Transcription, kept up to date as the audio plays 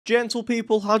Gentle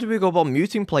people, how do we go about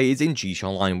muting players in GT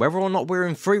Online? Whether or not we're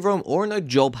in free roam or in a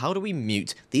job, how do we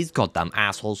mute these goddamn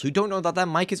assholes who don't know that their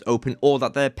mic is open or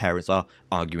that their parents are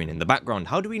arguing in the background?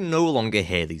 How do we no longer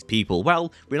hear these people?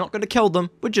 Well, we're not going to kill them,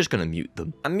 we're just going to mute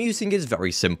them. And muting is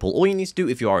very simple. All you need to do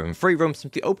if you are in free roam,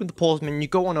 simply open the pause menu,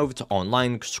 go on over to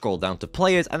online, scroll down to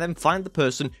players, and then find the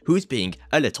person who is being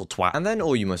a little twat. And then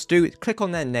all you must do is click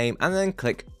on their name and then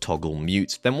click toggle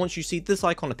mute. Then once you see this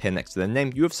icon appear next to their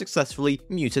name, you have successfully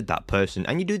muted that person.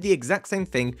 And you do the exact same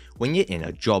thing when you're in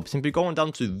a job. Simply go on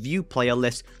down to view player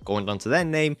list, go on down to their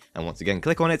name, and once again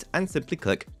click on it and simply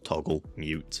click toggle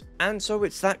mute. And so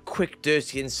it's that quick,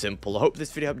 dirty, and simple. I hope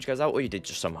this video helped you guys out, or you did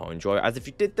just somehow enjoy it. As if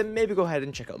you did, then maybe go ahead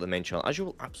and check out the main channel, as you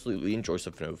will absolutely enjoy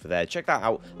something over there. Check that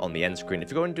out on the end screen.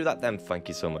 If you go and do that, then thank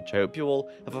you so much. I hope you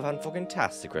all have a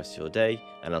fantastic rest of your day,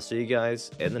 and I'll see you guys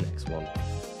in the next one.